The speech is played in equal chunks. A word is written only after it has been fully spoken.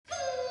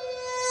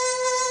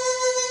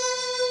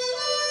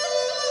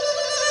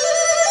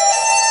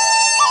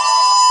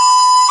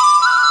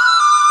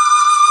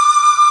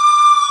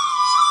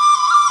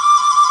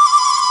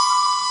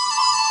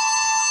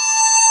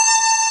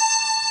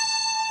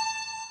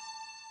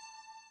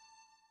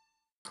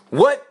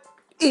What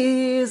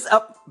is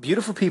up,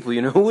 beautiful people?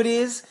 You know who it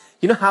is?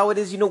 You know how it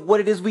is? You know what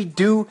it is we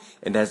do?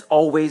 And as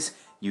always,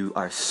 you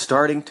are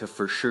starting to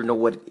for sure know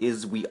what it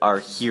is we are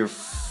here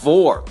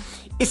for.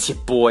 It's your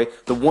boy,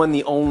 the one,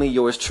 the only,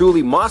 yours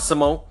truly,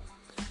 Massimo,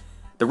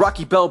 the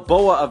Rocky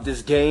Balboa of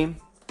this game,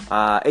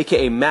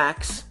 aka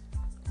Max,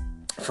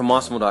 from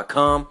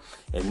Massimo.com.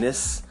 And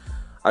this,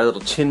 our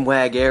little chin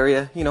wag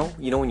area, you know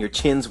when your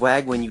chins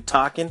wag when you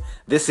talking.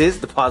 This is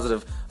the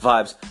Positive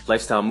Vibes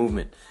Lifestyle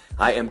Movement.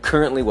 I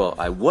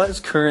was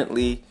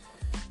currently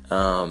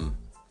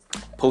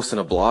posting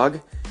a blog,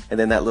 and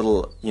then that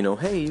little,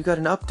 hey, you got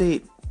an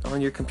update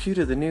on your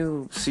computer, the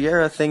new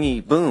Sierra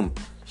thingy, boom,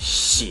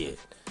 shit.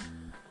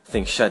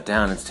 Thing shut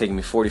down, it's taking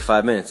me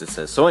 45 minutes, it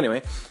says. So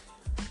anyway,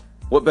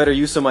 what better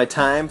use of my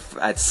time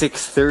at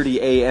 6:30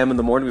 a.m. in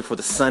the morning before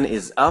the sun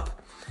is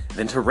up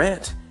than to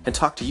rant and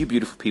talk to you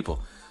beautiful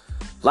people.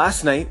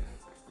 Last night,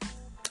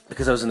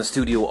 because I was in the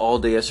studio all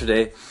day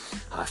yesterday,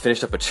 I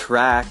finished up a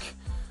track,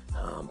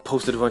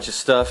 posted a bunch of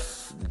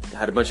stuff,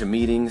 had a bunch of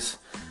meetings,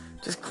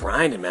 just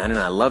grinding, man, and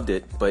I loved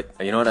it. But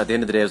you know what, at the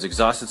end of the day I was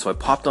exhausted, so I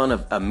popped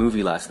on a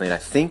movie last night, I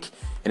think,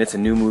 and it's a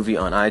new movie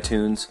on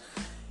iTunes.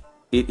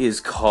 It is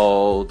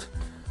called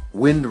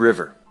Wind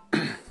River.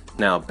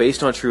 Now,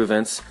 based on true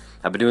events,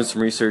 I've been doing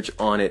some research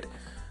on it,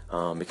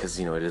 because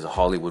it is a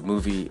Hollywood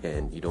movie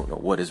and you don't know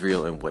what is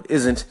real and what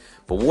isn't.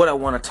 But what I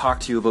want to talk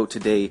to you about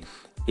today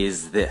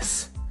is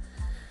this: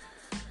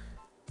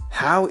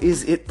 how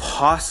is it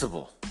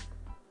possible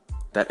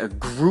that a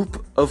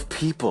group of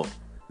people,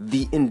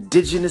 the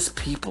indigenous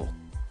people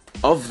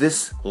of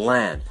this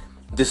land,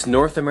 this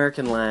North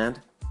American land,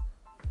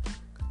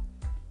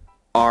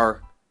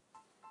 are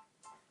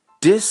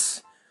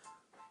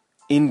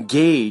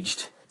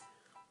disengaged?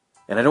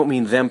 And I don't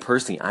mean them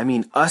personally, I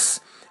mean us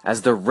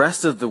as the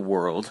rest of the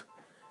world.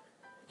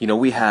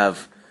 We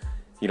have,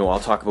 I'll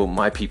talk about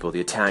my people, the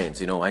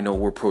Italians. I know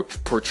we're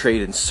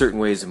portrayed in certain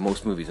ways in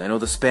most movies. I know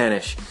the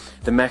Spanish,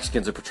 the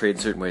Mexicans are portrayed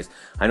in certain ways.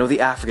 I know the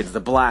Africans, the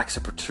blacks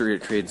are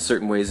portrayed in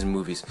certain ways in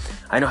movies.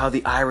 I know how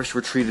the Irish were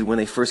treated when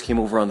they first came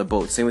over on the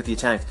boat. Same with the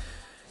Italians.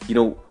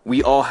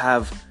 We all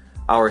have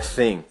our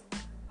thing.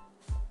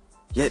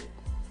 Yet,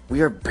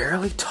 we are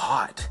barely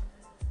taught.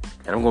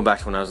 And I'm going back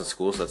to when I was in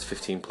school, so that's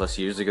 15 plus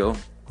years ago.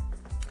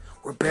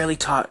 We're barely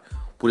taught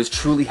what has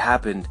truly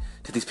happened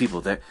to these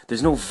people.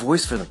 There's no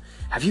voice for them.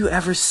 Have you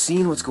ever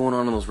seen what's going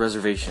on those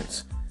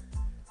reservations?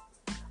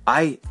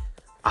 I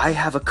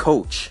have a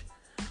coach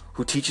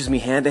who teaches me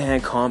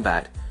hand-to-hand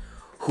combat,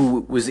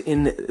 who was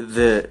in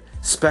the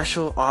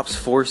Special Ops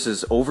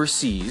Forces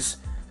overseas,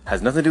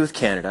 has nothing to do with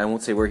Canada, I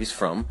won't say where he's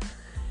from,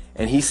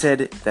 and he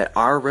said that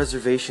our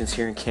reservations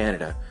here in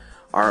Canada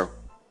are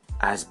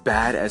as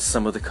bad as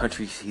some of the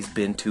countries he's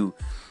been to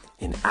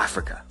in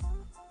Africa.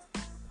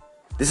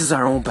 This is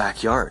our own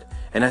backyard.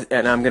 And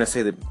I'm going to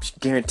say that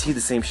guarantee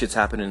the same shit's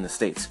happening in the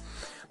States.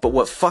 But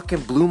what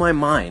fucking blew my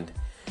mind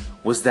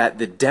was that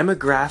the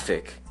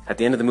demographic at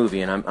the end of the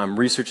movie, and I'm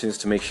researching this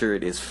to make sure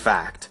it is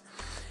fact,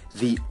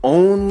 the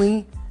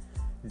only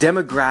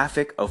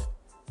demographic of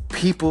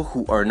people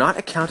who are not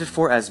accounted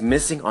for as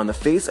missing on the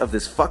face of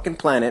this fucking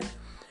planet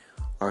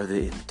are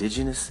the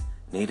indigenous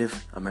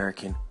Native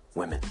American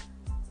women.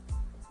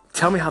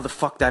 Tell me how the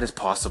fuck that is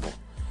possible.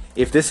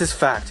 If this is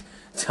fact,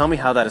 tell me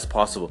how that is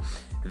possible.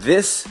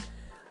 This,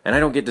 and I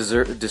don't get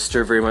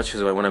disturbed very much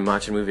because when I'm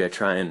watching a movie, I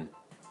try and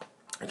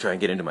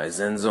get into my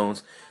zen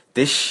zones.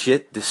 This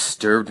shit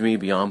disturbed me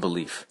beyond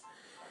belief.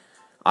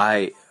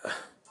 And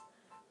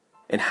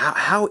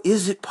how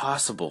is it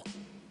possible?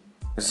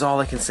 This is all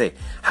I can say.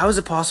 How is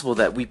it possible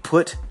that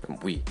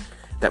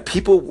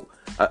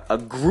a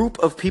group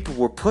of people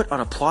were put on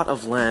a plot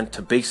of land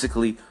to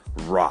basically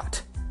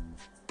rot?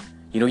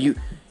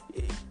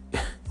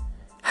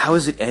 How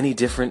is it any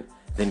different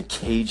than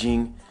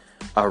caging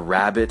a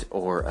rabbit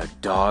or a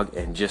dog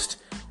and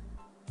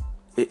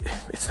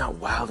it's not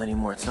wild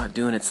anymore, it's not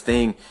doing its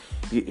thing,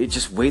 it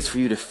just waits for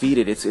you to feed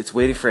it, it's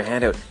waiting for a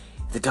handout.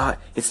 The dog,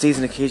 it stays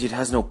in a cage, it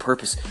has no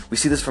purpose. We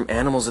see this from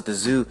animals at the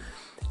zoo,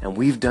 and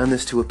we've done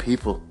this to a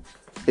people.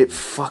 It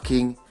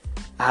fucking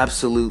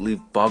absolutely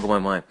boggled my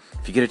mind.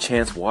 If you get a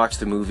chance, watch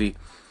the movie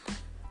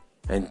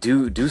and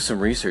do some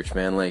research,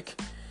 man. Like,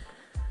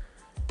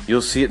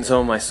 you'll see it in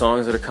some of my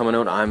songs that are coming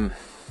out. I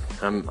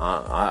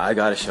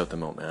gotta shout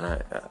them out,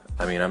 man.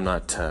 I mean, I'm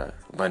not,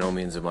 by no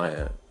means am I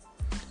a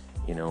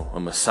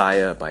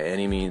messiah by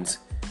any means.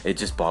 It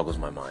just boggles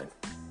my mind.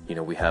 We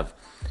know what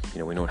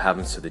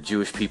happens to the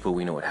Jewish people.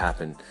 We know what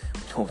happened.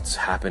 We know what's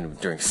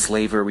happened during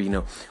slavery.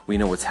 We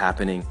know what's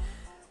happening,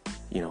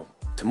 to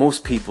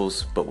most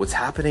peoples. But what's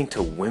happening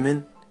to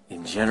women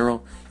in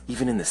general,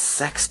 even in the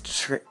sex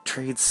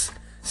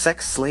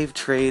slave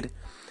trade,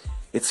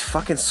 it's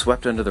fucking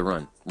swept under the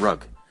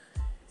rug.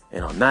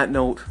 And on that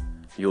note,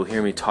 you'll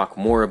hear me talk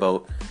more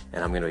about,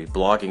 and I'm going to be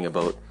blogging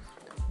about,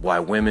 why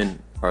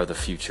women are the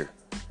future.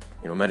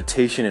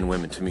 Meditation and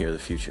women to me are the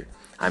future.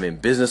 I'm in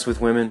business with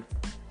women.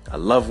 I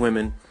love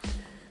women.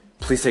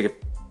 Please take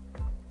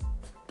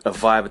a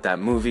vibe at that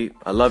movie.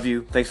 I love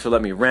you. Thanks for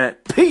letting me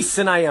rant. Peace,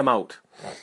 and I am out.